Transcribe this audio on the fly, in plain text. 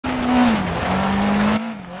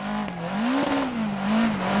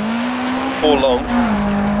4 long,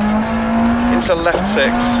 into left 6,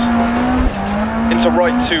 into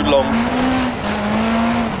right 2 long,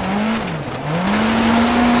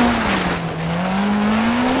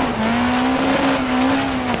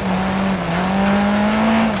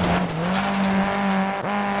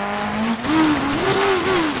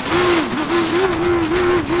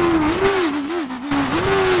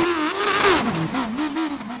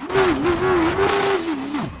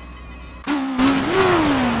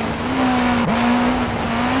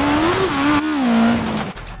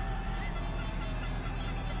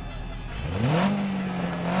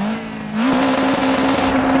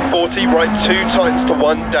 right 2 tightens to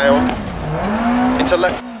 1 down, into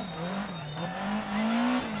left,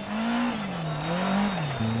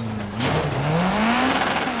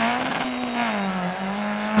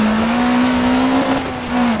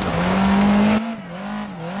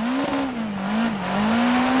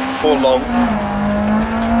 four long,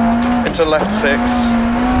 into left 6,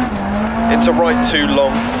 into right 2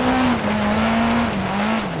 long,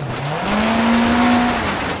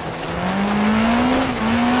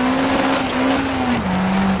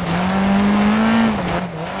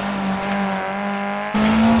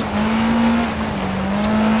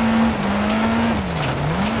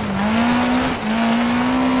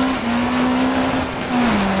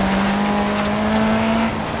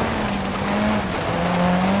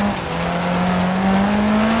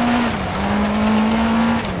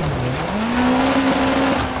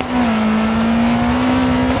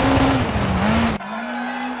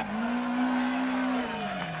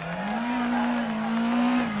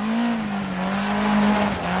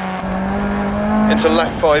 into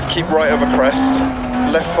left 5, keep right over crest,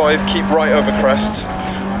 left 5, keep right over crest,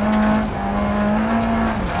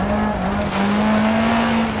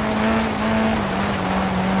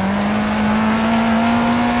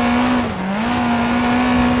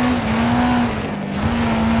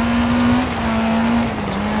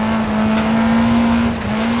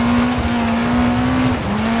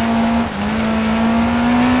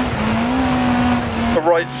 to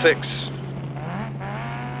right 6,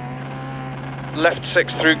 left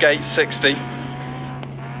 6 through gate 60,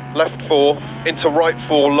 left 4, into right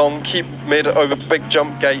 4 long, keep mid over big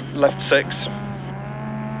jump gate, left 6,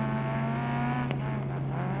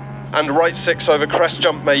 and right 6 over crest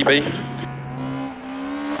jump maybe,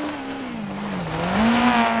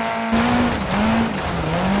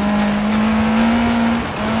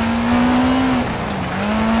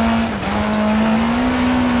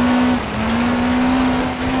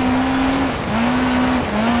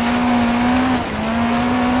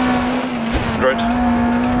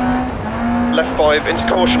 left 5, into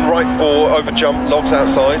caution, right 4, over jump, logs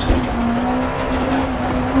outside.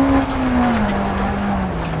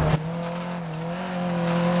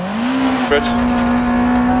 Good.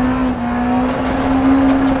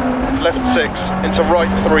 Left 6, into right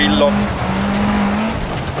 3, log.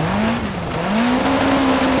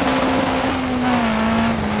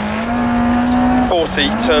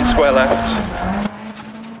 Turn square left.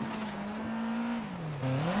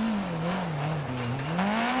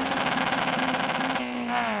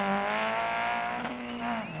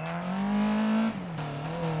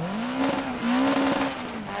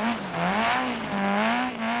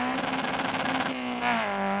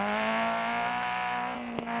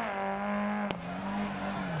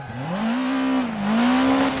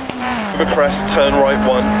 Over crest, turn right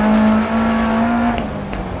 1.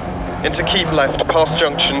 Into keep left, past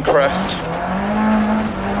junction, crest.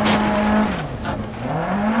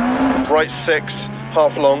 Right 6,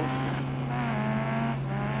 half long.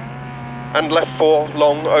 And left 4,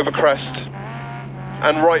 long, over crest.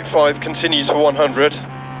 And right 5, continue to 100.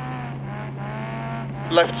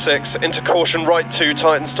 Left 6, into caution, right 2,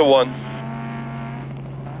 tightens to 1.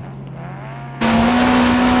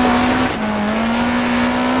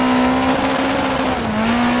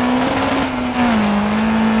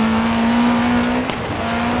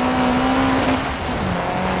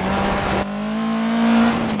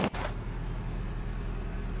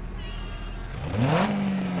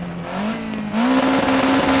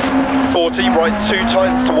 Right 2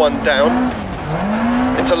 tightens to 1 down,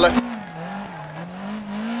 into left